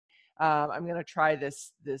I'm going to try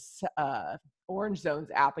this Orange Zones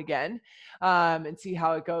app again and see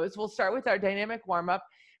how it goes. We'll start with our dynamic warm-up.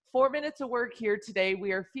 4 minutes of work here today.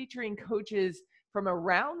 We are featuring coaches from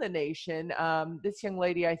around the nation. This young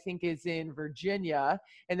lady, I think, is in Virginia.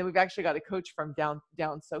 And then we've actually got a coach from down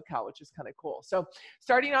SoCal, which is kind of cool. So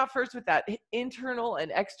starting off first with that internal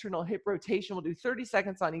and external hip rotation, we'll do 30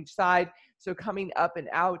 seconds on each side. So coming up and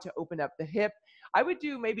out to open up the hip. I would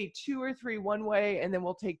do maybe 2 or 3 one way, and then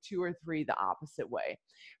we'll take 2 or 3 the opposite way.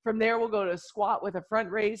 From there, we'll go to a squat with a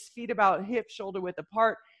front raise, feet about hip, shoulder width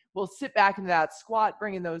apart. We'll sit back into that squat,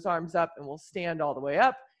 bringing those arms up, and we'll stand all the way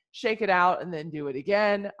up. Shake it out and then do it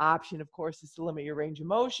again. Option, of course, is to limit your range of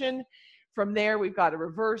motion. From there, we've got a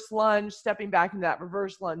reverse lunge, stepping back into that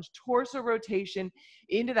reverse lunge, torso rotation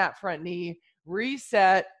into that front knee,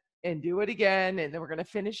 reset, and do it again. And then we're going to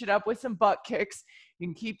finish it up with some butt kicks. You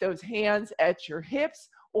can keep those hands at your hips,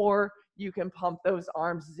 or you can pump those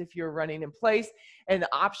arms as if you're running in place. And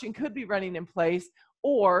the option could be running in place,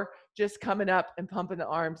 or just coming up and pumping the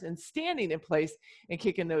arms and standing in place and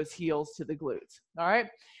kicking those heels to the glutes. All right.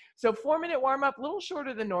 So 4-minute warm up, a little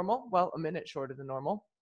shorter than normal. Well, a minute shorter than normal.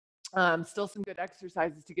 Still some good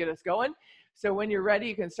exercises to get us going. So when you're ready,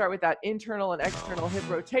 you can start with that internal and external hip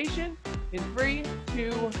rotation in 3,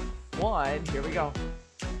 2, 1. Here we go.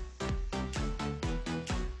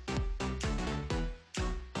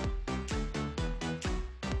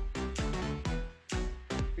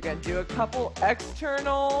 We're going to do a couple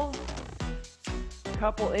external,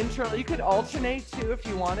 couple internal. You could alternate too if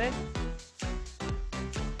you wanted.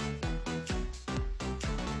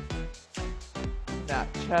 That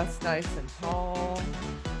chest nice and tall.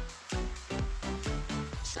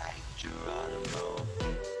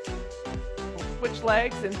 We'll switch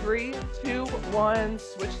legs in 3, 2, 1,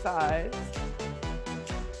 switch sides.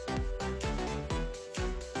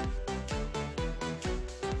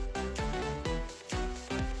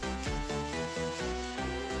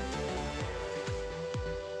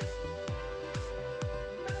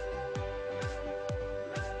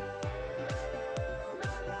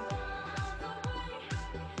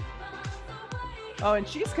 Oh, and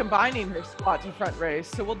she's combining her squat to front raise,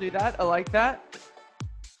 so we'll do that. I like that.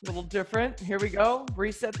 A little different. Here we go.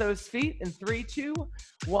 Reset those feet in 3, 2,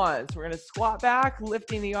 1. So we're going to squat back,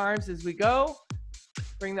 lifting the arms as we go.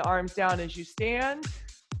 Bring the arms down as you stand.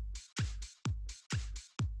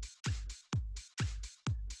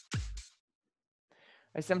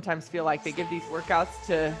 I sometimes feel like they give these workouts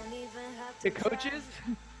to coaches.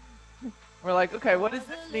 We're like, okay, what does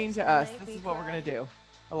this mean to us? This is what we're going to do.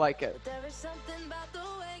 I like it.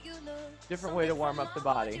 Different way to warm up the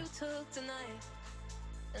body.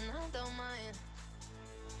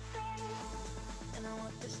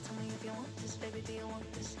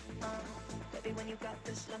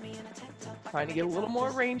 Trying to get a little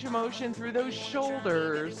more range of motion through those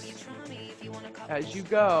shoulders as you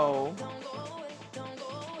go.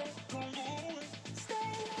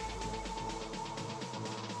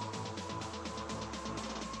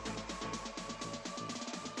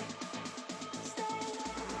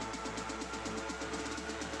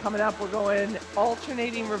 Coming up, we're going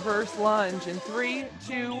alternating reverse lunge in 3,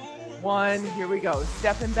 2, 1. Here we go.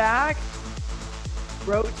 Stepping back,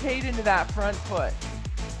 rotate into that front foot.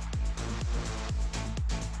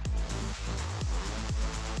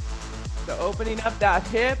 So opening up that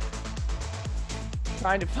hip,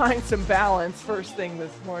 trying to find some balance first thing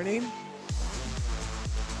this morning.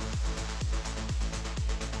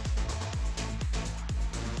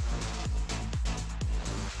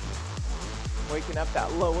 Waking up that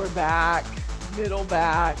lower back, middle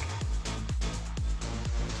back.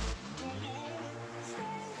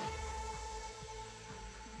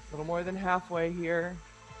 A little more than halfway here.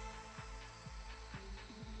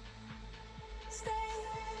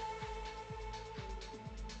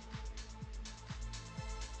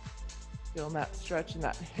 Feeling that stretch in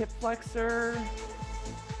that hip flexor.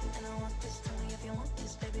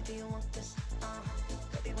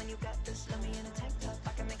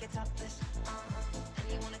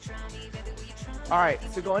 All right,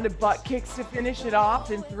 so going to butt kicks to finish it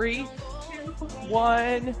off in 3, 2,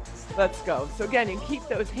 1. Let's go. So again, you can keep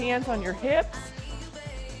those hands on your hips,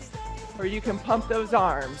 or you can pump those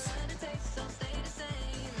arms.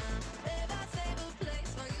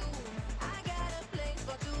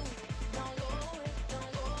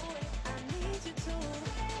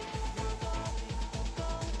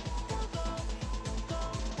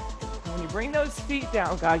 When you bring those feet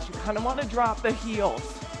down, guys, you kind of want to drop the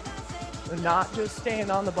heels. And not just staying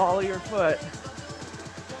on the ball of your foot.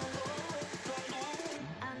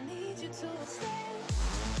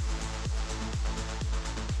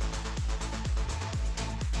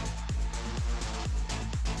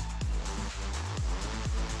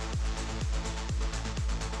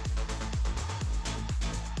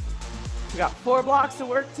 We got 4 blocks of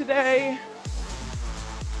work today.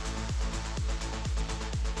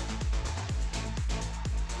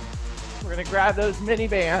 We're gonna grab those mini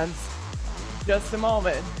bands. Just a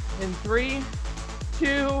moment. In 3,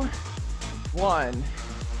 2, 1.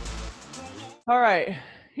 All right,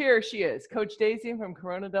 here she is, Coach Daisy from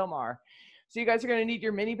Corona Del Mar. So you guys are gonna need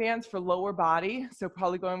your mini bands for lower body. So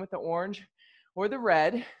probably going with the orange or the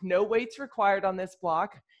red. No weights required on this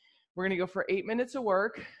block. We're gonna go for 8 minutes of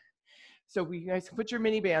work. So you guys can put your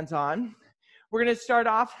mini bands on. We're gonna start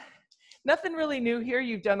off, nothing really new here.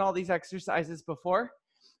 You've done all these exercises before.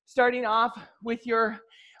 Starting off with your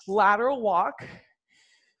lateral walk.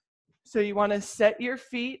 So you wanna set your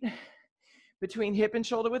feet between hip and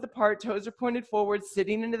shoulder width apart, toes are pointed forward,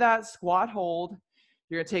 sitting into that squat hold.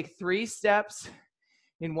 You're gonna take 3 steps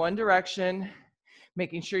in one direction,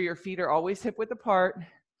 making sure your feet are always hip width apart.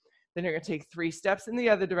 Then you're gonna take 3 steps in the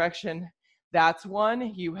other direction. That's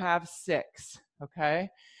 1, you have 6, okay?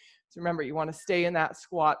 So remember, you wanna stay in that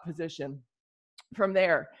squat position. From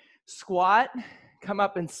there, squat, come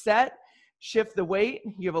up and set, shift the weight.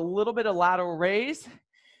 You have a little bit of lateral raise.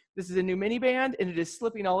 This is a new mini band and it is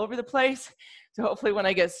slipping all over the place. So hopefully when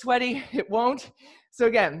I get sweaty, it won't. So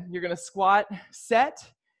again, you're gonna squat, set,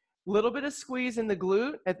 little bit of squeeze in the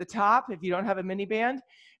glute at the top if you don't have a mini band,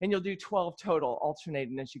 and you'll do 12 total,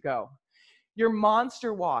 alternating as you go. Your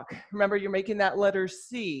monster walk, remember you're making that letter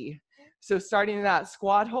C. So starting in that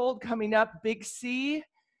squat hold, coming up, big C,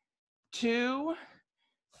 2,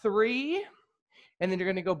 3, and then you're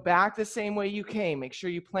gonna go back the same way you came. Make sure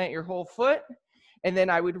you plant your whole foot, and then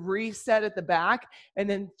I would reset at the back, and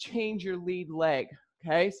then change your lead leg,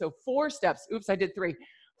 okay? So 4 steps, oops, I did 3.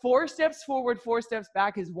 4 steps forward, 4 steps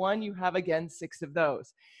back is 1, you have again 6 of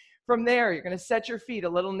those. From there, you're gonna set your feet a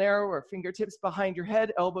little narrower, fingertips behind your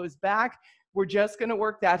head, elbows back. We're just gonna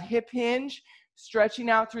work that hip hinge, stretching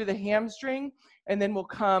out through the hamstring, and then we'll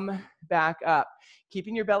come back up.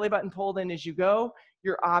 Keeping your belly button pulled in as you go.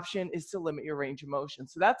 Your option is to limit your range of motion.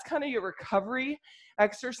 So that's kind of your recovery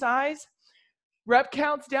exercise. Rep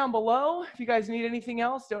counts down below. If you guys need anything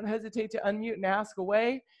else, don't hesitate to unmute and ask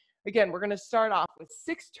away. Again, we're gonna start off with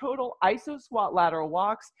 6 total iso squat lateral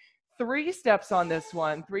walks. 3 steps on this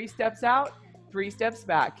one. 3 steps out, 3 steps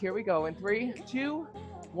back. Here we go in 3, 2,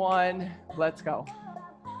 1, let's go.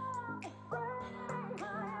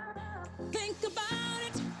 Think about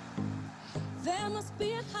it. There must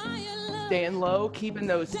be a higher love. Staying low, keeping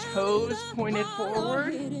those toes pointed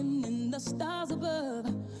forward.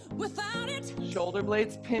 Shoulder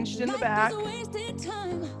blades pinched in the back.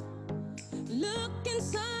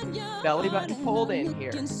 Belly button pulled in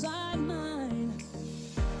here.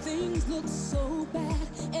 Things look so bad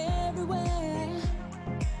everywhere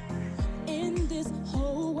in this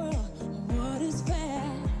whole world. What is fair?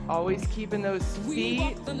 Always keeping those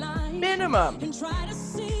feet minimum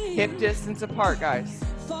hip distance apart, guys.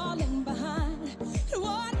 Falling behind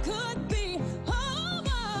what could be.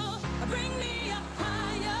 Bring me a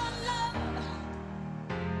higher love.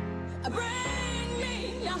 Bring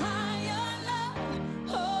me a higher love.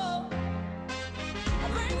 Oh,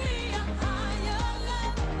 bring me a higher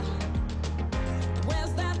love.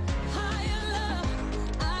 Where's that higher love?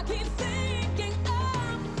 I keep thinking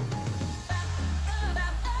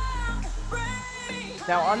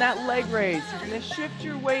now on that leg raise, you're gonna shift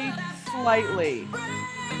your weight slightly.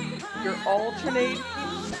 You're alternating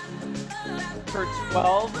for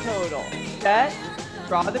 12 total. Set,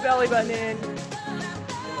 draw the belly button in, and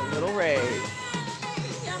a little raise.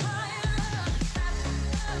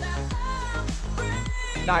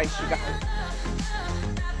 Nice, you got it.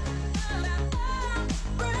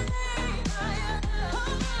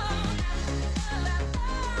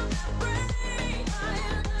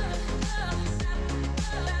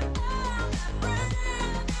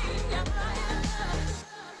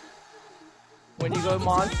 When you go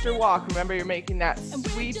monster walk, remember you're making that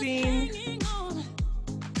sweeping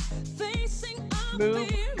move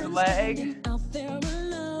with your leg.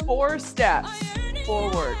 4 steps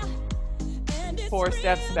forward, 4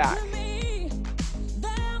 steps back.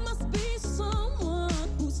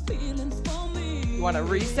 You want to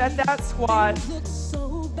reset that squat.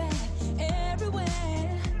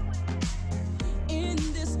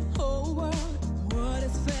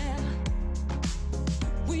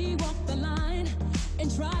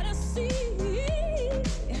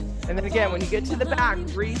 And then again, when you get to the back,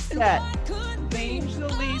 reset. Change the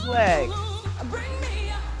lead leg. Bring me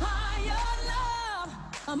a higher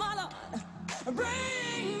love. My Lord.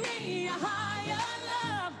 Bring me a higher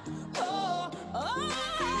love. Oh,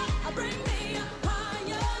 oh. Bring me a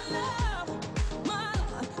higher love. My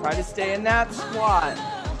Lord. Try to stay in that squat.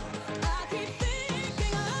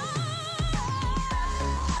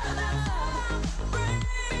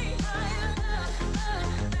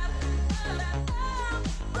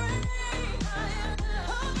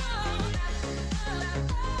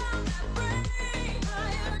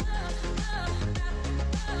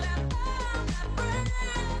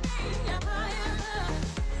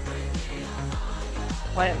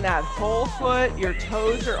 Planting that whole foot. Your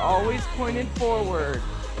toes are always pointed forward.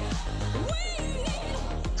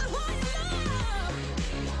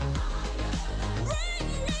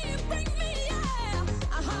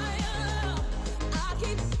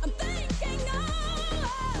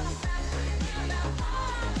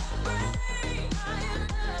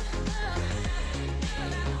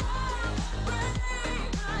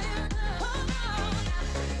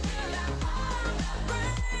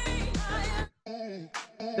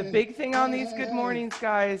 The big thing on these good mornings,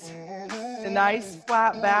 guys, the nice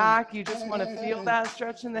flat back. You just want to feel that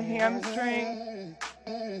stretch in the hamstring.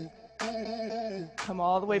 Come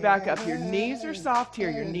all the way back up. Your knees are soft here.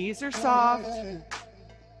 Your knees are soft.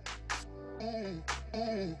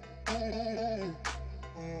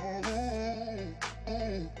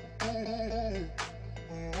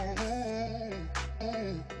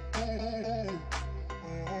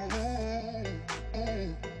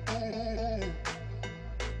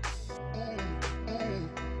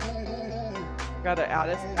 Got to add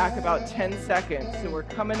us back about 10 seconds. So we're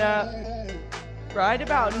coming up right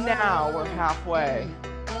about now. We're halfway.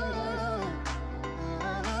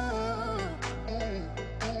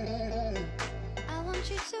 I want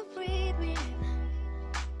you to breathe me.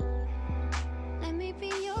 Let me be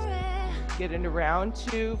your air. Get into round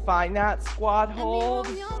 2. Find that squat hold.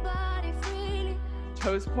 Let me roam your body freely.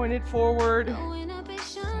 Toes pointed forward. No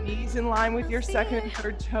inhibition. Knees in line with your second and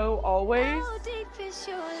third toe always. How deep is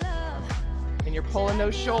your love? And you're pulling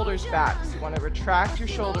those shoulders back. So you want to retract your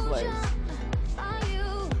shoulder blades. Are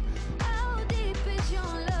you? How deep is your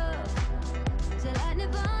love? Till I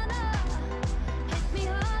nirvana. Hit me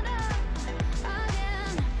harder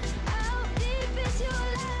again. How deep is your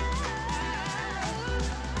love?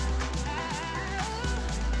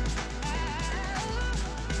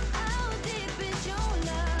 How deep is your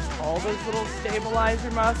love? All those little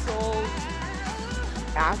stabilizer muscles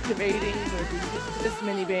activating with this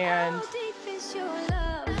mini band. How deep is your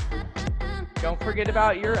love? Don't forget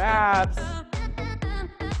about your abs.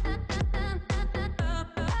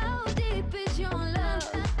 How deep is your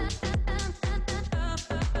love?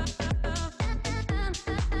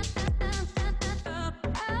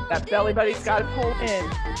 That belly button's got to pull in.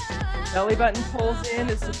 Belly button pulls in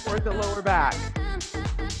to support the lower back.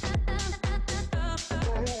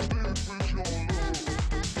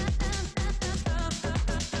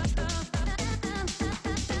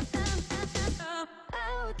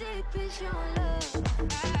 How deep is your love?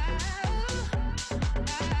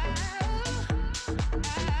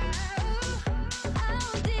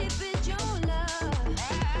 How deep is your love?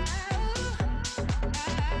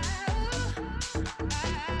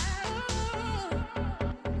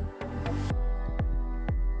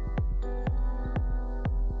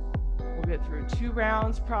 We'll get through 2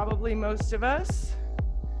 rounds, probably most of us,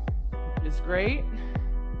 which is great.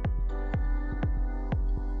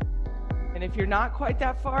 And if you're not quite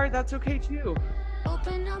that far, that's okay too.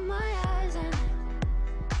 Open up my eyes and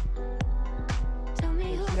tell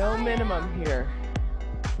me who No I minimum am. here.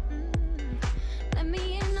 Let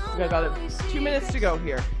me in on We've got all about your 2 minutes to go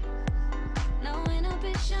here. No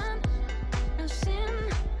inhibition, no sin.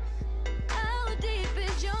 How deep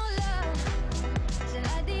is your love? Till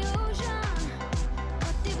like the ocean,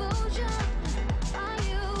 what devotion are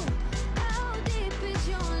you? How deep is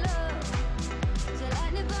your love? Till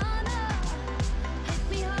like nirvana, hit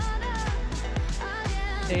me harder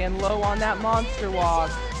again. Staying low on that monster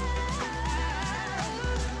walk.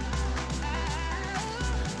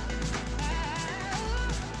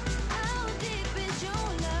 How deep is your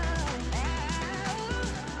love?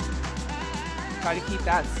 Try to keep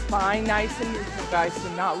that spine nice and neutral, guys. So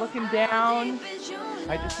not looking down. Deep is your love?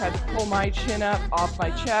 I just had to pull my chin up off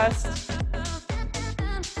my chest.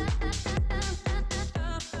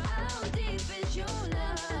 How deep is your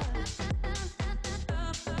love?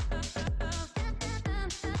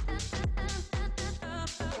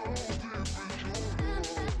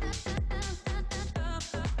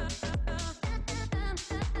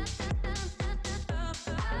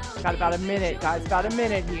 Got about a minute, guys. About a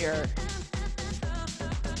minute here.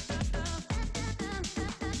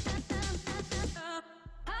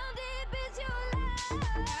 How deep is your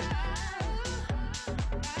love?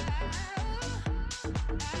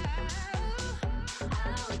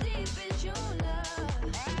 How deep is your love?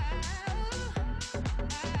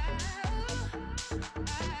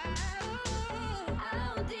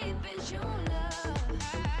 How deep is your love?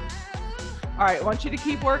 All right, I want you to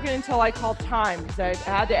keep working until I call time because I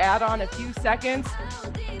had to add on a few seconds How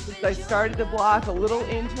deep is since I started the block a little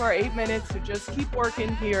into our 8 minutes. So just keep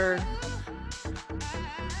working here.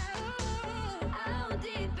 How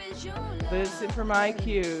deep is your love? Listen for my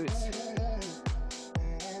cues.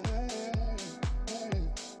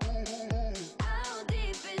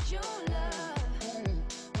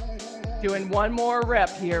 Doing one more rep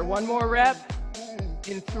here. One more rep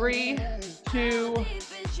in 3, 2,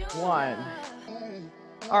 1.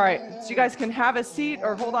 All right, so you guys can have a seat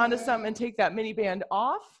or hold on to something and take that mini band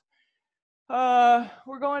off.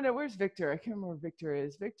 We're going to, where's Victor? I can't remember where Victor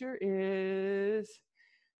is. Victor is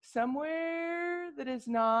somewhere that is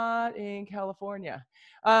not in California.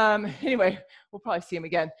 Anyway, we'll probably see him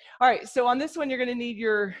again. All right, so on this one, you're gonna need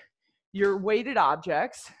your weighted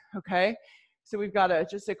objects, okay? So we've got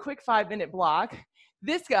just a quick 5-minute block.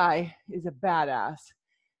 This guy is a badass.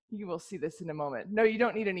 You will see this in a moment. No, you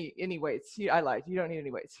don't need any weights. I lied, you don't need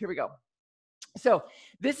any weights. Here we go. So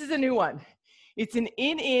this is a new one. It's an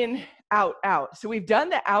in, out, out. So we've done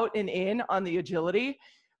the out and in on the agility,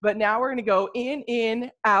 but now we're gonna go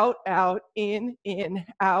in, out, out, in,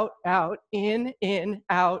 out, out, in,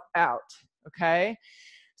 out, out, okay?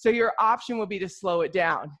 So your option will be to slow it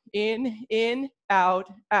down. In, out,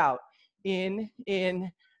 out, in,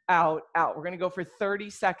 out, out. We're gonna go for 30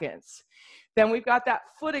 seconds. Then we've got that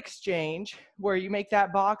foot exchange where you make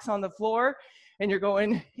that box on the floor and you're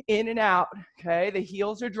going in and out, okay? The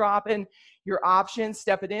heels are dropping. Your option,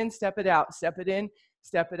 step it in, step it out, step it in,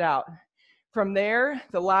 step it out. From there,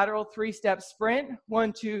 the lateral 3-step sprint,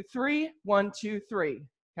 1, 2, 3, 1, 2, 3,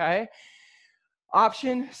 okay?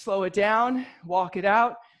 Option, slow it down, walk it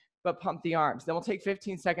out, but pump the arms. Then we'll take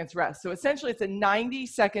 15 seconds rest. So essentially it's a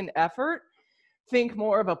 90-second effort. Think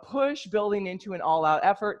more of a push building into an all-out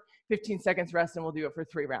effort. 15 seconds rest and we'll do it for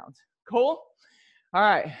 3 rounds. Cool? All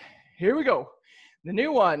right, here we go. The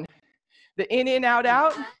new one, the in, out,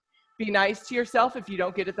 out. Be nice to yourself if you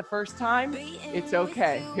don't get it the first time. It's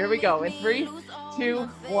okay. Here we go. In 3, 2,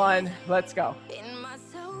 1, let's go.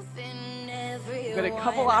 We've got a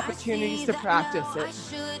couple opportunities to practice it.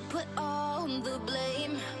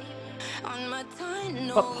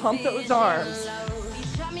 But pump those arms.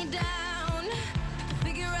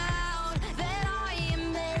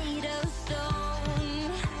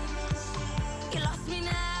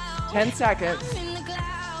 10 seconds.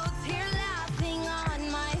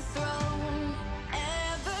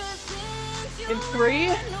 In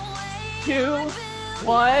 3, 2,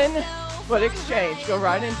 1, foot exchange. Go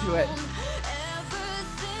right into it.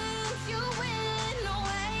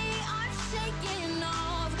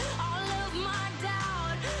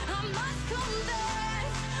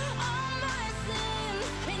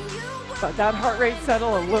 Let that heart rate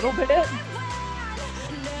settle a little bit.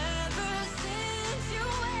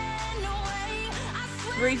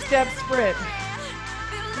 Three-step sprint.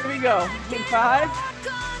 Here we go. In 5,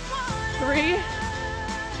 3,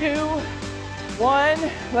 2,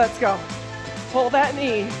 1. Let's go. Hold that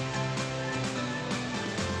knee.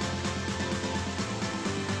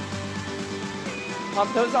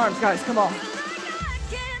 Pump those arms, guys. Come on.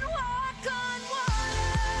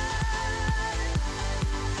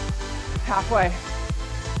 Halfway.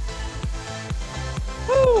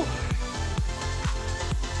 Woo!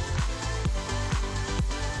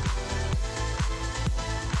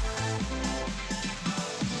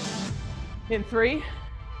 In 3,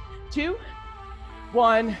 2,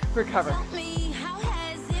 1, recover.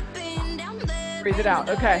 Breathe it out,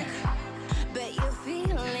 okay.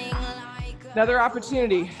 Another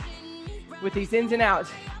opportunity with these ins and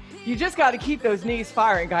outs. You just got to keep those knees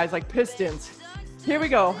firing, guys, like pistons. Here we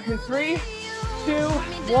go. In 3, 2,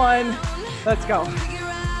 1, let's go.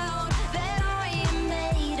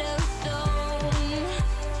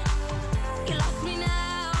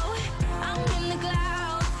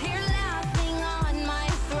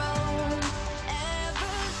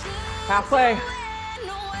 Halfway.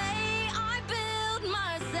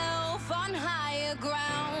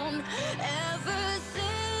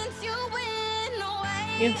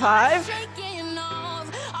 In 5,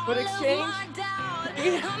 foot exchange,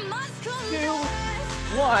 3, 2,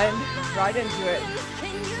 1, right into it.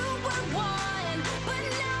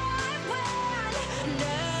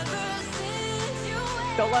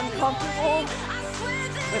 Still uncomfortable,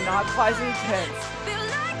 but not quite as intense.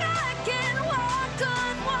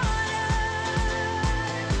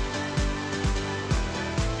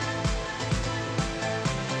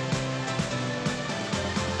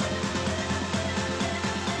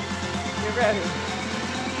 Ready.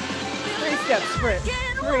 3-step sprint. 3,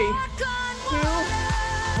 2,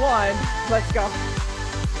 1. Let's go.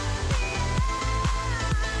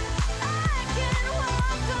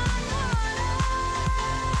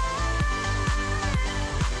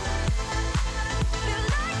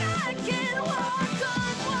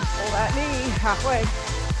 Hold that knee halfway.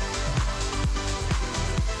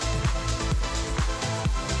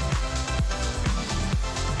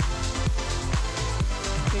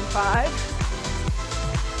 In 5,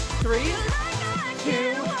 3,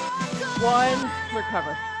 2, 1,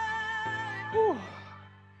 recover. Whew.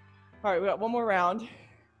 All right, we got one more round.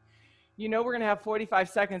 You know we're gonna have 45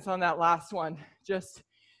 seconds on that last one. Just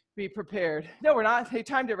be prepared. No, we're not. They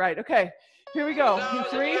timed it right. Okay, here we go. In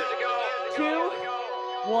 3, 2,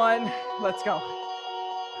 1, let's go.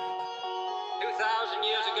 2,000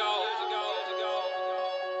 years ago.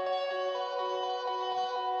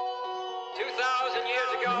 2,000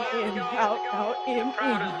 years ago. In, out, in, in.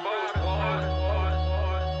 Proudest boast was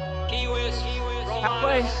Kiwis,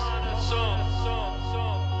 Halfway. Romanus, sum.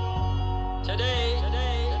 Today,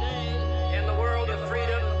 in the world of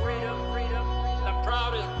freedom, the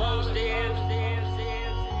proudest boast is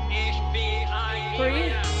Ich bin ein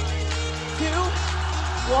 3, 2,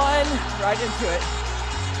 1, right into it.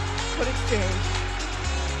 Foot exchange.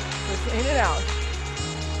 Just in and out.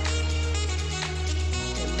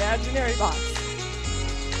 Imaginary box.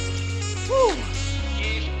 Woo.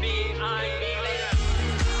 Ich bin ein Berliner.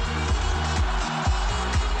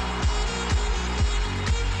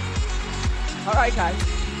 All right, guys.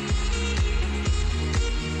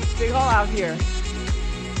 Big all out here.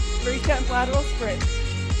 3-10 lateral sprint.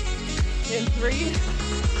 In 3,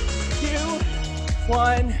 2,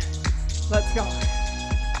 1, let's go.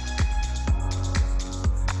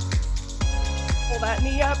 Pull that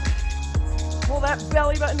knee up. Pull that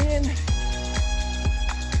belly button in.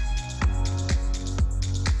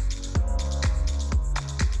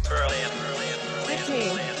 Brilliant.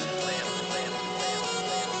 15.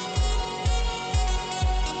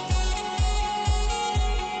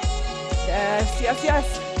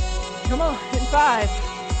 Yes. Come on, in 5,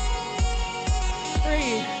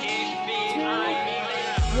 3, 2,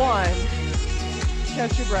 1.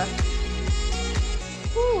 Catch your breath.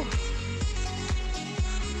 Whew.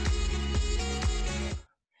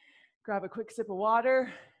 Grab a quick sip of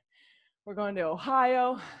water. We're going to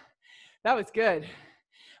Ohio. That was good.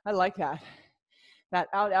 I like that. That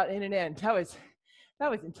out, in, and in. That was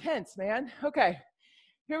intense, man. Okay,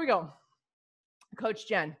 here we go. Coach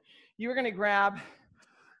Jen, you are going to grab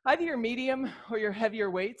either your medium or your heavier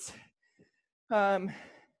weights. We're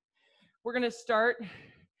going to start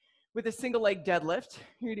with a single leg deadlift.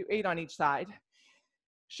 You're going to do 8 on each side.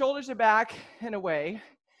 Shoulders are back and away.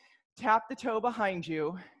 Tap the toe behind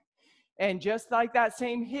you. And just like that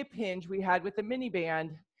same hip hinge we had with the mini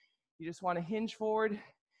band, you just want to hinge forward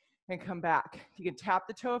and come back. You can tap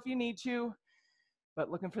the toe if you need to, but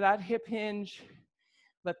looking for that hip hinge.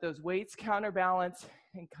 Let those weights counterbalance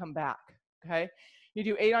and come back, okay? You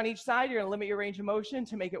do 8 on each side. You're gonna limit your range of motion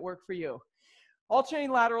to make it work for you.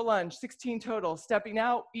 Alternating lateral lunge, 16 total. Stepping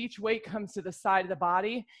out, each weight comes to the side of the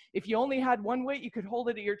body. If you only had one weight, you could hold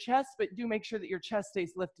it at your chest, but do make sure that your chest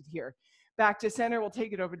stays lifted here. Back to center, we'll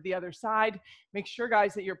take it over to the other side. Make sure,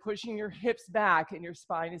 guys, that you're pushing your hips back and your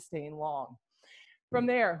spine is staying long. From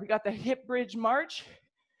there, we got the hip bridge march.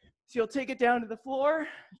 So you'll take it down to the floor,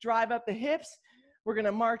 drive up the hips. We're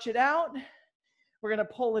gonna march it out. We're gonna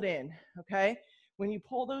pull it in, okay? When you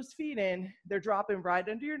pull those feet in, they're dropping right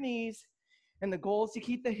under your knees, and the goal is to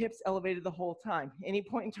keep the hips elevated the whole time. Any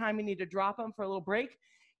point in time you need to drop them for a little break,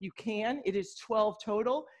 you can. It is 12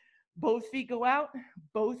 total. Both feet go out,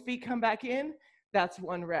 both feet come back in. That's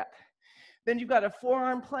 1 rep. Then you've got a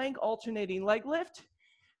forearm plank, alternating leg lift.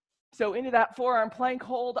 So into that forearm plank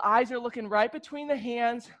hold, eyes are looking right between the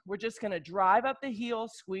hands. We're just gonna drive up the heel,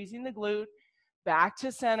 squeezing the glute, back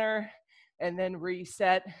to center, and then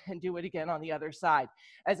reset and do it again on the other side.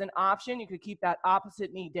 As an option, you could keep that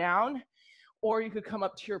opposite knee down, or you could come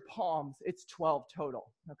up to your palms. It's 12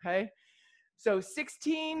 total, okay? So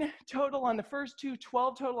 16 total on the first 2,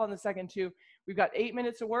 12 total on the second 2. We've got 8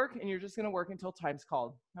 minutes of work, and you're just gonna work until time's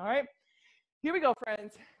called, all right? Here we go,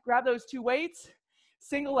 friends. Grab those 2 weights,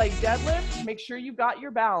 single leg deadlift. Make sure you've got your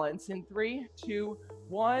balance in 3, 2,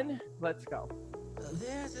 1, let's go.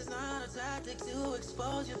 This is not a tactic to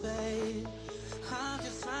expose you, babe. I'm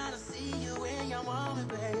just trying to see you in your moment,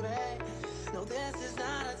 baby. No, this is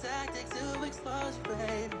not a tactic to expose you,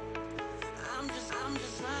 babe. I'm just trying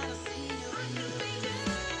to see you.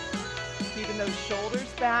 Keeping those shoulders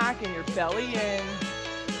back and your belly in.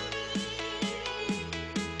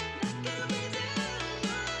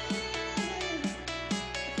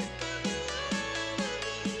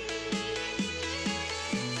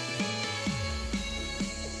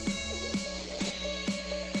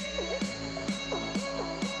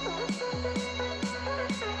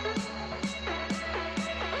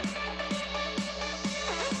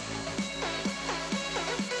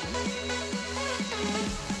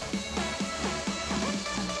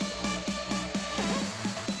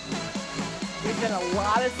 Been a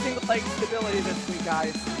lot of single leg stability this week,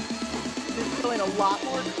 guys. Just feeling a lot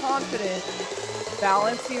more confident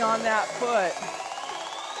Balancing on that foot.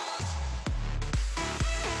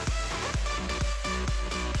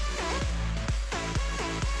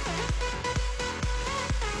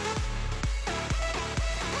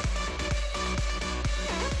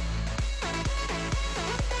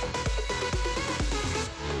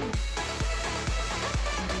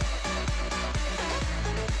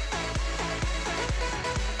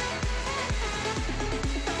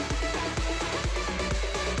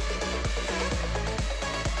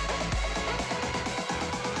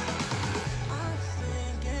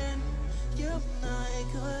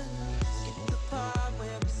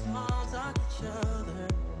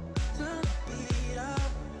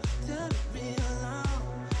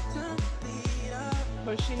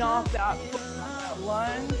 Pushing off that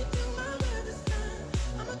lunge.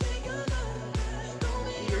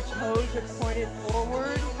 Your toes are pointed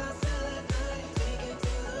forward.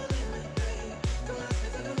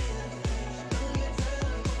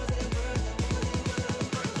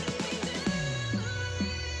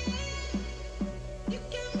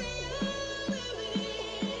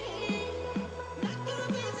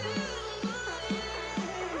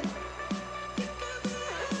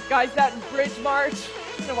 Guys, that bridge march,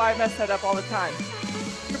 I don't know why I mess that up all the time.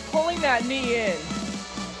 You're pulling that knee in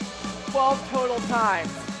 12 total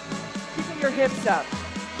times. Keeping your hips up.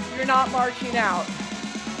 You're not marching out.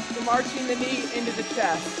 You're marching the knee into the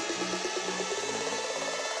chest.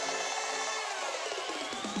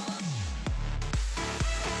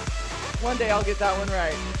 One day I'll get that one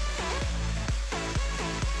right.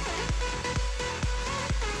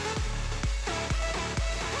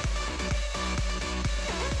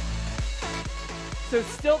 So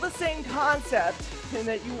still the same concept in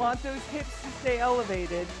that you want those hips to stay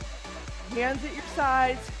elevated. Hands at your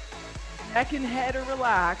sides, neck and head are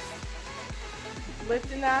relaxed.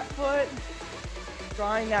 Lifting that foot,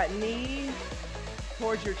 drawing that knee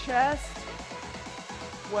towards your chest.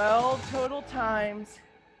 12 total times,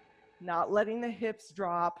 not letting the hips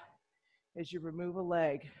drop as you remove a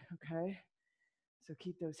leg, okay? So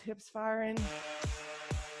keep those hips firing,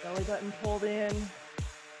 belly button pulled in.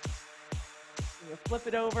 You'll flip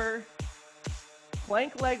it over,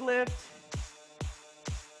 plank leg lift,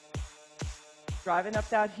 driving up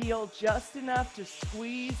that heel just enough to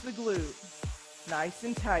squeeze the glute, nice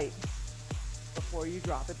and tight, before you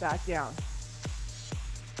drop it back down.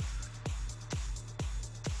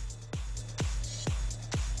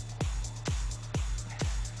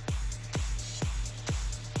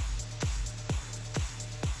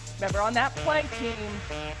 Remember, on that plank team,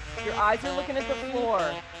 your eyes are looking at the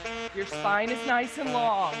floor. Your spine is nice and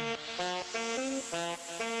long.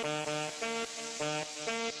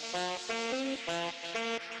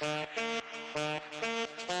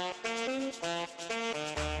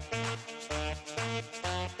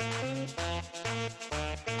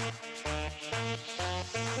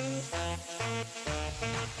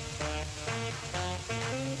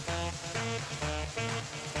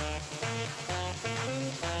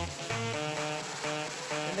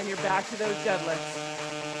 And then you're back to those deadlifts.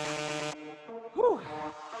 Whew.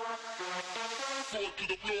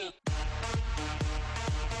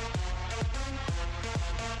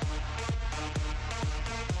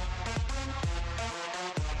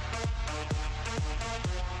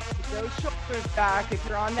 Those shoulders back if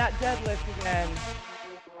you're on that deadlift again.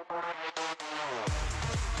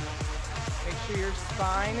 Make sure your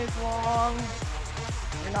spine is long.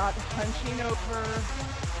 You're not hunching over.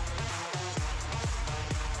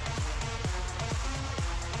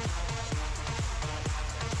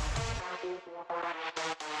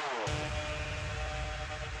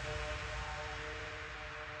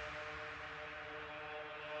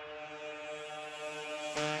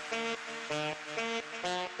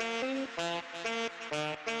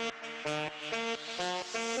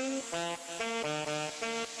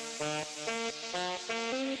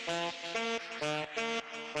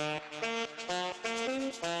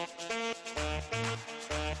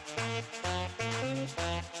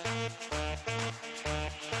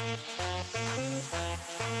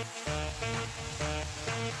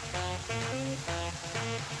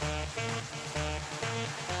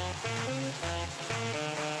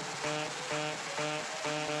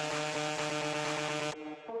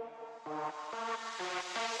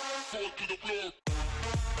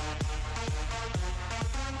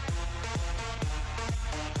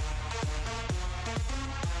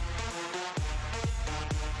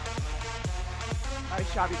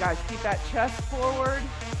 Nice job, you guys. Keep that chest forward.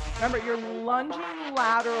 Remember, you're lunging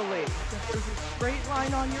laterally. If there's a straight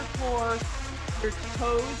line on your floor, your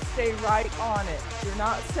toes stay right on it. You're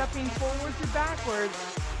not stepping forwards or backwards,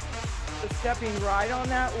 but stepping right on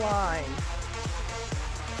that line.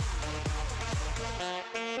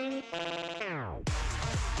 We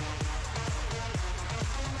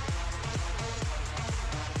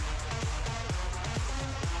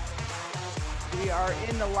are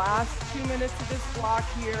in the last 2 minutes of this block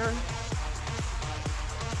here.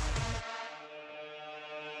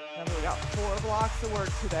 And we got 4 blocks of work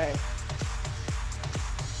today.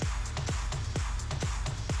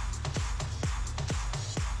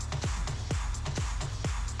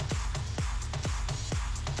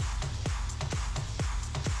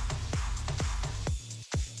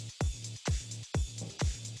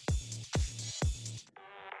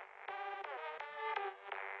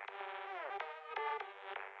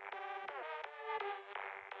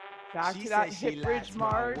 Back to that hip bridge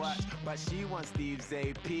march. But she wants Steve's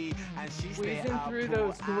AP, and she squeezing through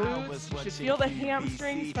those glutes. You should feel the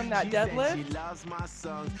hamstrings from that deadlift. She loves my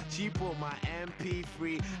songs. She bought my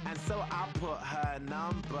MP3, and so I put her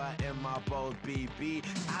number in my bold BB.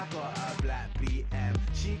 I got a black BM.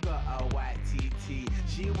 She got a white TT.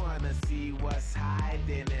 She wanna see what's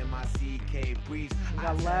hiding in my CK briefs. We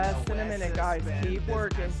got less than a minute, guys. Keep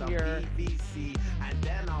working here. PVC, and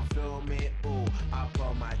then I'll film it all up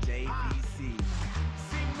on my JVC.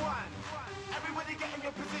 Scene 1. Everybody get in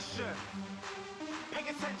your position. Pay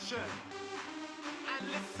attention and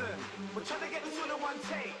listen. We're trying to get this all in one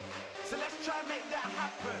take, so let's try and make that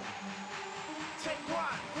happen. Take 1.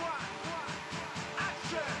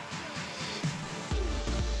 Action.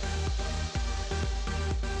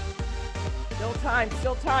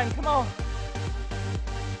 Still time, come on.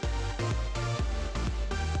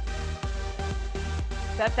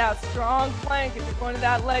 Set that strong plank if you're going to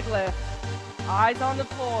that leg lift. Eyes on the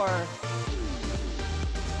floor.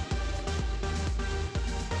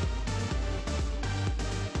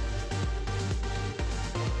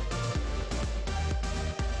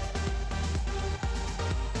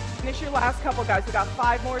 Finish your last couple, guys. We got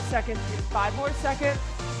 5 more seconds. 5 more seconds.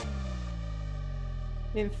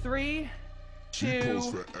 In 3, 2,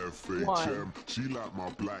 1. She like my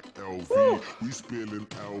black LV. Woo. We spilling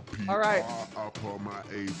LP. All right. Up on my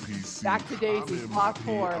APC. Back to Daisy, block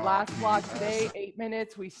 4. Last block today, 8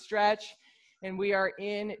 minutes. We stretch, and we are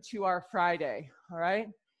in to our Friday. All right.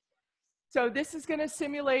 So this is going to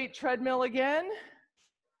simulate treadmill again.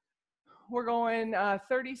 We're going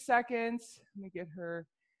 30 seconds. Let me get her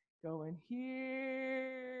going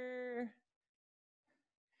here.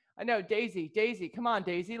 I know, Daisy, come on,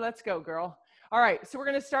 Daisy, let's go, girl. All right, so we're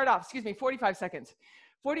gonna start off, 45 seconds.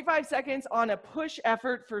 45 seconds on a push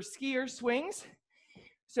effort for skier swings.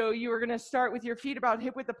 So you are gonna start with your feet about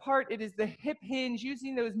hip width apart. It is the hip hinge,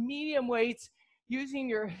 using those medium weights, using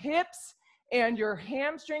your hips and your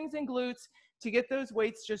hamstrings and glutes to get those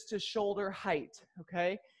weights just to shoulder height,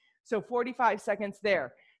 okay? So 45 seconds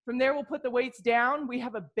there. From there, we'll put the weights down. We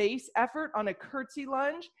have a base effort on a curtsy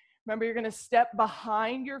lunge. Remember, you're gonna step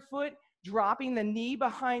behind your foot, dropping the knee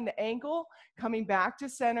behind the ankle, coming back to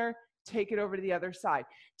center, take it over to the other side.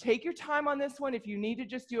 Take your time on this one. If you need to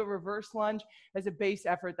just do a reverse lunge as a base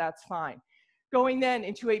effort, that's fine. Going then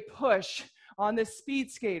into a push on the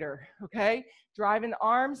speed skater, okay? Driving the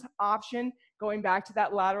arms, option, going back to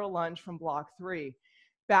that lateral lunge from block 3.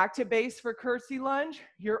 Back to base for curtsy lunge.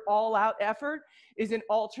 Your all-out effort is an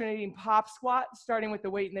alternating pop squat, starting with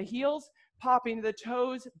the weight in the heels, popping to the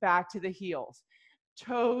toes, back to the heels.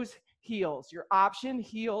 Toes, heels. Your option,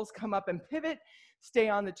 heels, come up and pivot, stay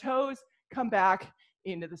on the toes, come back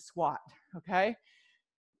into the squat, okay?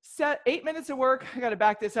 Set 8 minutes of work. I gotta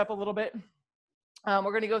back this up a little bit.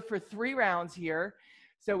 We're gonna go for 3 rounds here.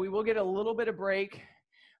 So we will get a little bit of break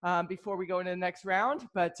before we go into the next round,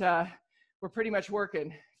 but we're pretty much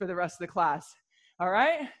working for the rest of the class. All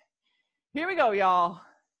right, here we go, y'all.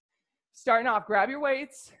 Starting off, grab your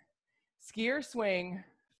weights, skier swing,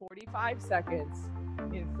 45 seconds.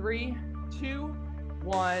 In 3, 2,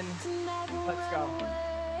 1, let's go.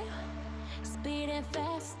 Speeding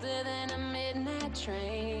faster than a midnight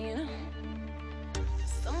train.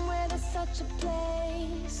 Somewhere there's such a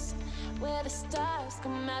place where the stars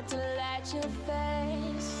come out to light your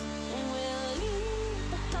face. And we'll leave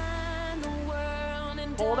behind the world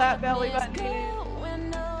and pull that belly button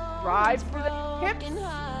in. Drive for the hips.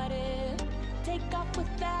 Take off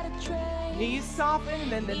without a trace. Knees soften,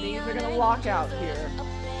 and then the knees are gonna lock out here.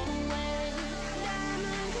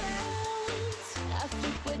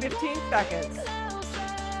 15 seconds.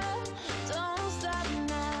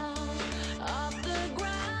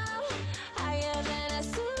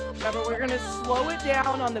 Remember, we're gonna slow it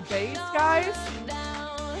down on the base, guys.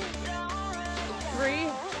 3,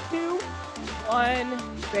 2, 1,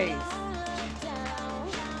 base.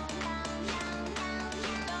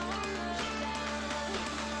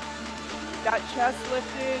 That chest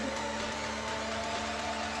lifted.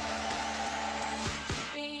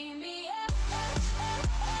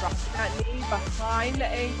 Dropping that knee behind the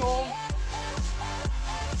ankle.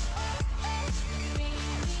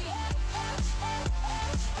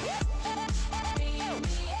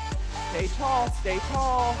 Stay tall, stay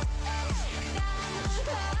tall.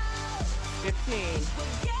 15.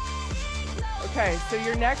 Okay, so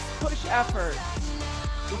your next push effort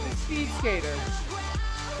is a speed skater.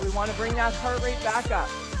 We want to bring that heart rate back up.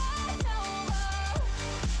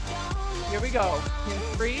 Here we go. In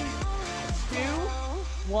 3, 2,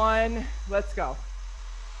 1, let's go.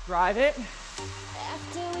 Drive it.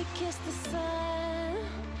 After we kiss the sun,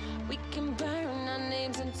 we can burn our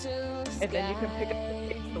names into the sky. And then you can pick up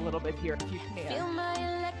the pace a little bit here if you Feel can. my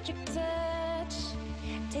electric touch,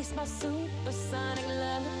 taste my supersonic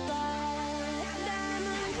lullaby.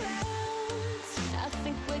 Diamond clouds, I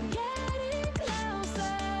think we're getting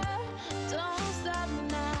closer. Don't stop me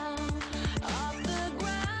now. Off the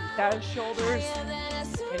ground, That shoulders higher than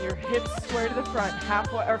a and your hips square to the front.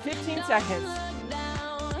 Halfway or 15 seconds. look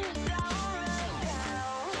down.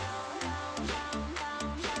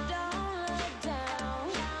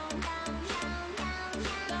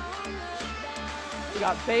 We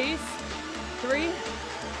got base. 3,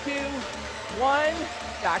 2, 1.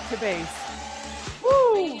 Back to base.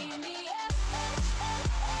 Woo!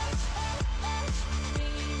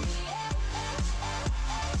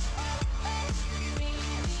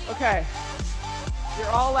 Okay. You're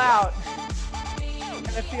all out. You're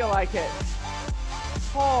gonna feel like it.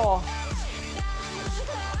 Pull.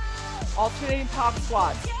 Alternating top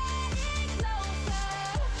squats.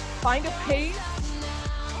 Find a pace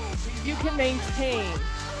that you can maintain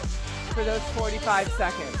for those 45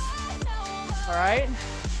 seconds. All right?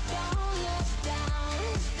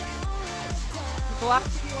 The last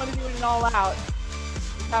thing you want to do in an all out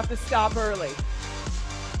is have to stop early.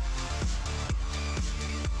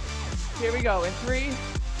 Here we go. In 3,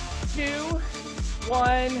 2,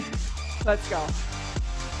 1, let's go.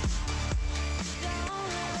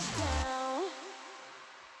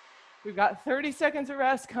 We've got 30 seconds of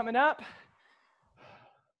rest coming up.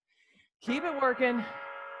 Keep it working.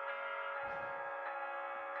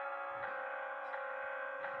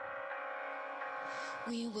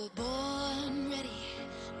 We were born ready,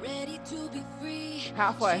 ready to be free.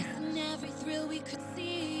 Halfway. Chasing every thrill we could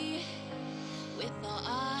see. With our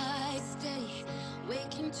eyes steady,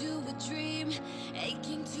 waking to a dream,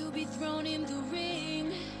 aching to be thrown in the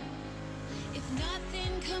ring. If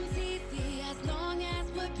nothing comes easy, as long as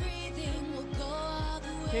we're breathing, we'll go all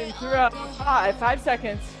the way. In through 5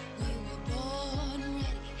 seconds. We were born ready,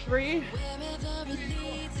 3, wherever it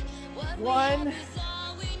leads. What we 1. have is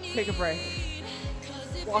all we need. Take a break.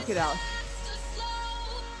 Walk it out.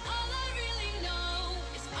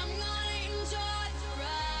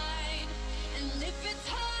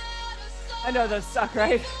 I know those suck,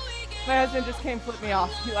 right? My husband just came flip me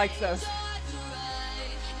off. He likes those.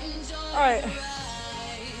 All right.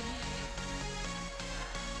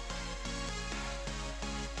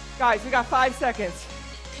 Guys, we got 5 seconds.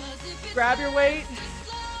 Grab your weight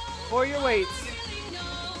or your weights.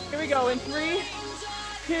 Here we go in 3,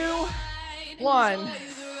 2, 1.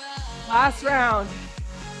 Last round.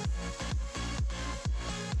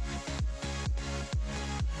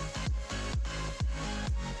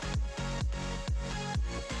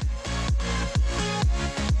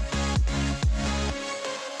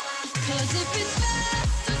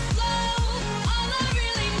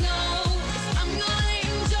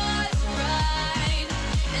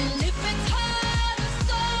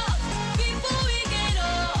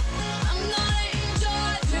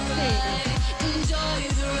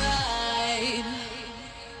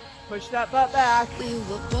 Push that butt back. We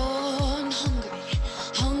were born hungry,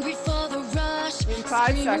 hungry for the rush. In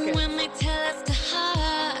 5 seconds. When they tell us to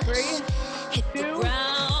hush. 3, Hit the 2,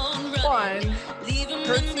 ground 1. running, leave 'em in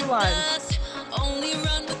Curtsy the lunge. dust. Only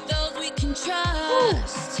run with those we can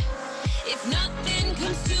trust. If nothing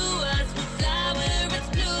comes to us, we'll fly where it's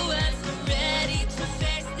bluest. We're ready to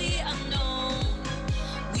face the unknown.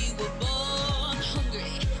 We were born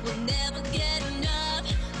hungry, we'll never get enough.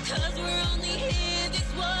 'Cause we're only here this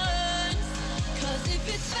once. 'Cause if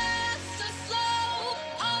it's fast or slow,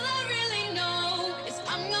 all I really know is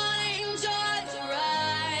I'm gonna enjoy the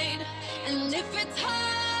ride. And if it's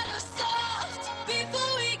hard or soft,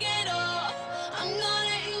 before we get off, I'm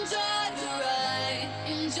gonna enjoy the ride.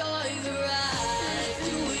 Enjoy the ride.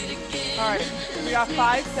 Do it again. All right, we got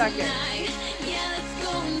 5 seconds. Yeah, let's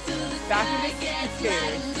go until the Back sky into gets skaters.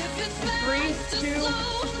 light. And if it's 3, fast or 2,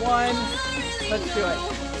 slow, 1. all I really Let's do it. know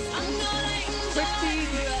is I'm gonna enjoy Quick speed.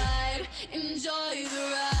 the ride. Enjoy the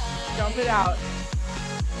ride. Jump it out.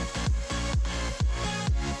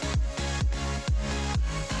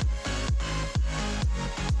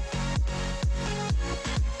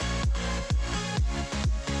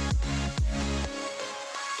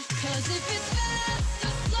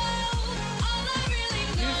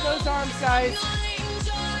 Use those arms, guys.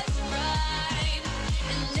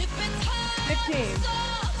 15.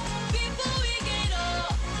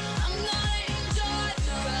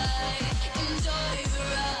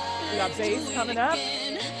 We got bass coming up.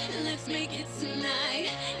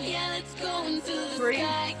 3, 2,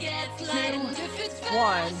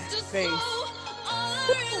 1, bass.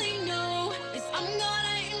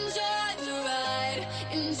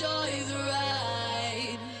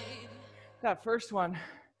 That first one,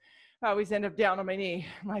 I always end up down on my knee.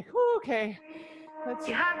 I'm like, whoo, okay. Let's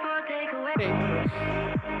see.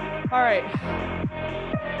 All right.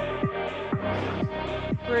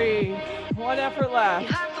 Breathe. One effort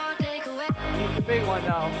left. The big one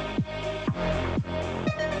though.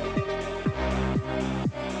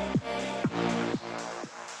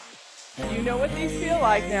 You know what these feel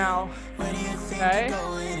like now. Okay?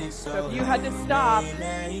 So if you had to stop,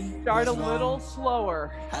 start a little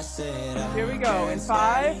slower. Here we go. In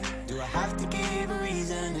 5, 3,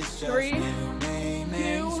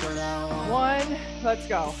 2, 1, let's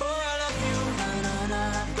go.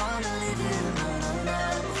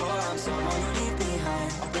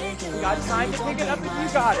 You got time to pick it up if you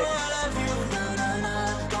got it.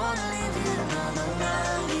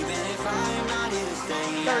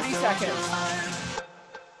 30 seconds.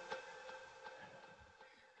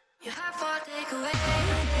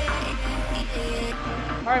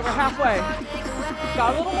 All right, we're halfway.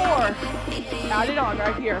 Got a little more. Add it on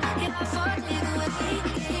right here.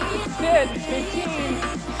 10, 15.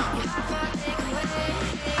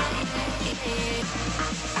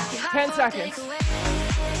 10 seconds.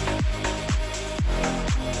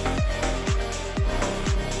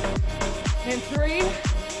 In 3, 2,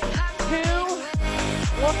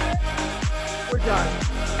 1, we're done.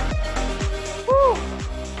 Woo!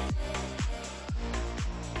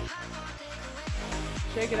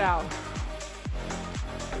 Shake it out.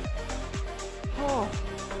 Oh.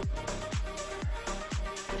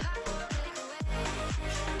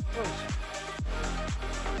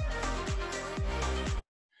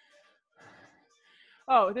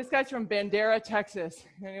 Oh, this guy's from Bandera, Texas.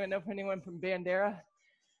 Anyone know anyone from Bandera?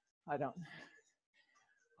 I don't.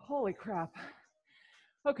 Holy crap.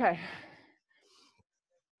 Okay.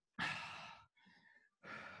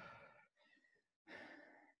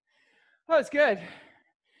 That was good.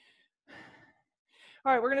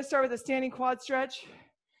 All right, we're going to start with a standing quad stretch.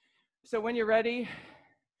 So when you're ready,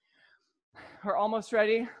 or almost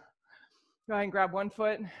ready, go ahead and grab one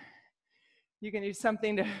foot. You can use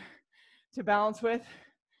something to balance with.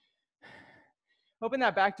 Open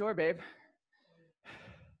that back door, babe.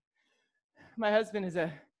 My husband is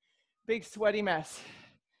a big sweaty mess.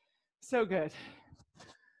 So good.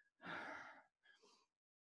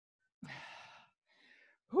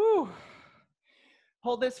 Whew.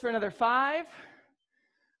 Hold this for another 5,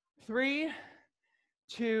 3,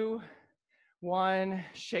 2, 1.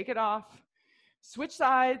 Shake it off. Switch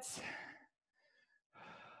sides.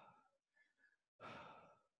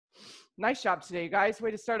 Nice job today, guys.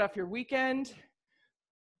 Way to start off your weekend.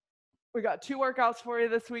 We got 2 workouts for you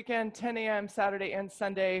this weekend, 10 a.m. Saturday and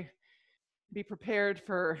Sunday. Be prepared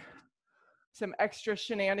for some extra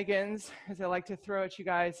shenanigans, as I like to throw at you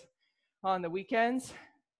guys on the weekends.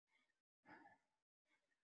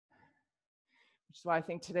 Which is why I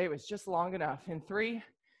think today was just long enough. In 3,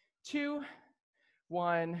 2,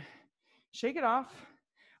 1, shake it off.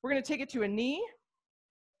 We're going to take it to a knee.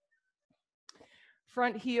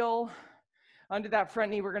 Front heel onto that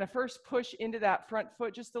front knee. We're going to first push into that front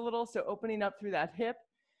foot just a little, so opening up through that hip.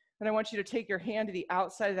 And I want you to take your hand to the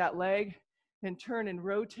outside of that leg and turn and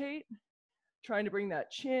rotate, trying to bring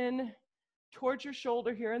that chin towards your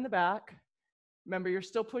shoulder here in the back. Remember, you're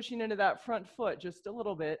still pushing into that front foot just a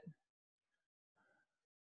little bit.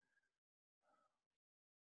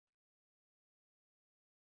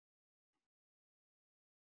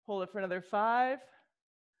 Hold it for another 5,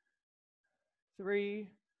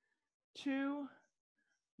 3, 2,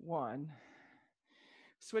 1.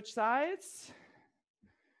 Switch sides.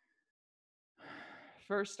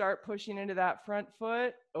 First, start pushing into that front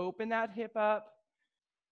foot. Open that hip up.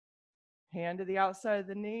 Hand to the outside of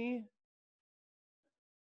the knee.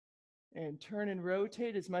 And turn and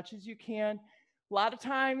rotate as much as you can. A lot of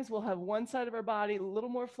times, we'll have one side of our body a little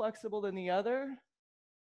more flexible than the other.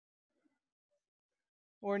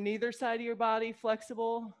 Or neither side of your body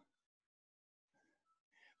flexible.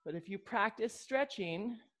 But if you practice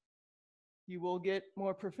stretching, you will get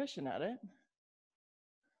more proficient at it.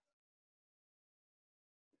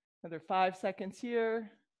 Another 5 seconds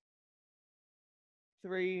here.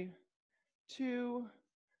 3, 2,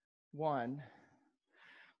 1.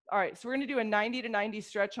 All right, so we're gonna do a 90 to 90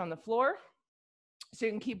 stretch on the floor. So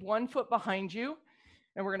you can keep 1 foot behind you,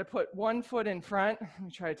 and we're gonna put 1 foot in front. Let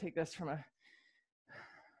me try to take this from a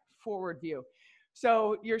forward view.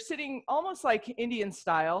 So you're sitting almost like Indian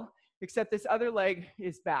style, except this other leg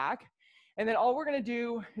is back. And then all we're gonna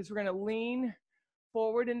do is we're gonna lean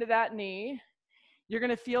forward into that knee. You're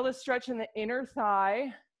gonna feel the stretch in the inner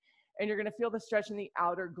thigh, and you're gonna feel the stretch in the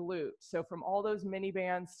outer glute. So from all those mini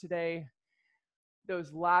bands today,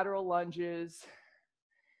 those lateral lunges,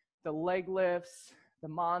 the leg lifts, the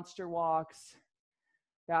monster walks,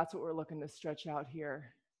 that's what we're looking to stretch out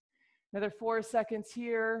here. Another 4 seconds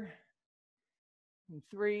here. And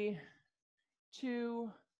 3,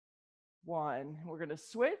 2, 1. We're gonna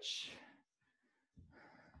switch.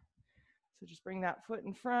 So just bring that foot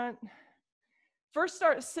in front. First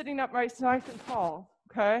start sitting up nice and tall,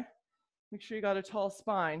 okay? Make sure you got a tall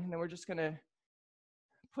spine. And then we're just gonna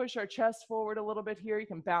push our chest forward a little bit here. You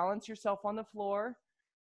can balance yourself on the floor.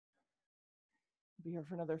 Be here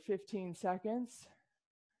for another 15 seconds.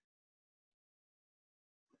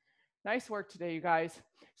 Nice work today, you guys.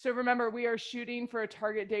 So remember, we are shooting for a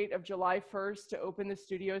target date of July 1st to open the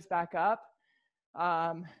studios back up.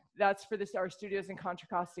 That's for our studios in Contra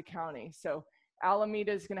Costa County. So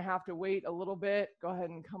Alameda is gonna have to wait a little bit. Go ahead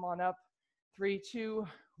and come on up. 3, 2,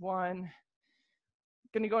 1.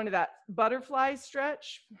 Gonna go into that butterfly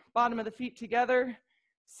stretch, bottom of the feet together,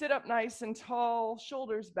 sit up nice and tall,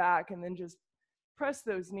 shoulders back, and then just press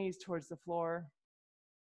those knees towards the floor.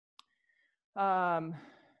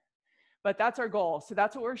 But that's our goal. So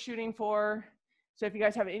that's what we're shooting for. So if you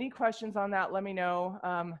guys have any questions on that, let me know.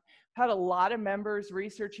 I've had a lot of members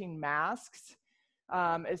researching masks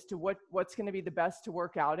as to what's gonna be the best to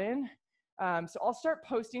work out in. So I'll start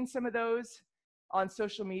posting some of those on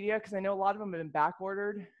social media because I know a lot of them have been back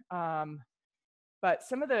ordered. But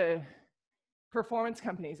some of the performance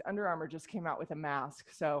companies, Under Armour just came out with a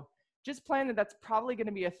mask. So just plan that's probably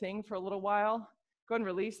gonna be a thing for a little while. Go ahead and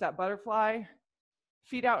release that butterfly.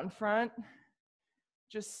 Feet out in front,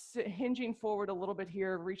 just hinging forward a little bit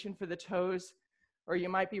here, reaching for the toes, or you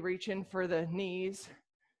might be reaching for the knees,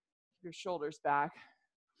 your shoulders back.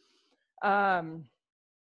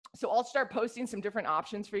 So I'll start posting some different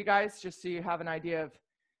options for you guys, just so you have an idea of,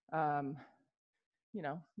 you're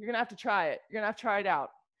gonna have to try it. You're gonna have to try it out.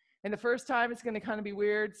 And the first time it's gonna kind of be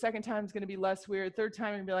weird. Second time it's gonna be less weird. Third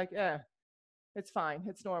time you're gonna be like, it's fine,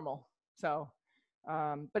 it's normal. So.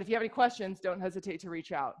 But if you have any questions, don't hesitate to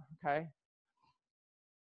reach out, okay?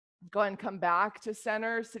 Go ahead and come back to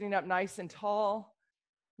center, sitting up nice and tall.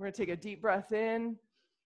 We're gonna take a deep breath in,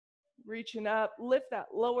 reaching up, lift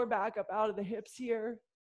that lower back up out of the hips here.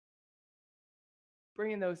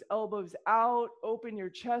 Bringing those elbows out, open your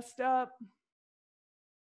chest up.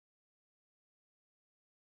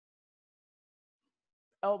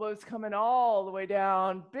 Elbows coming all the way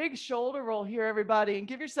down. Big shoulder roll here, everybody. And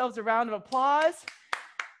give yourselves a round of applause.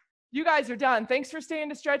 You guys are done. Thanks for staying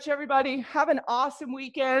to stretch, everybody. Have an awesome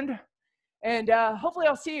weekend. And hopefully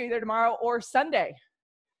I'll see you either tomorrow or Sunday.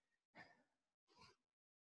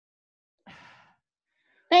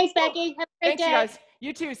 Thanks, Becky. Have a great day. Thanks, you guys.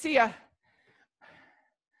 You too. See ya.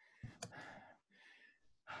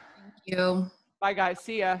 Thank you. Bye, guys.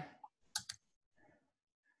 See ya.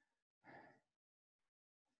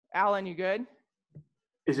 Alan, you good?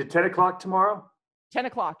 Is it 10 o'clock tomorrow? 10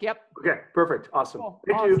 o'clock. Yep. Okay, perfect. Awesome. Cool.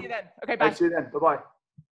 Thank I'll you. see you then. Okay, bye. See you then. Bye-bye.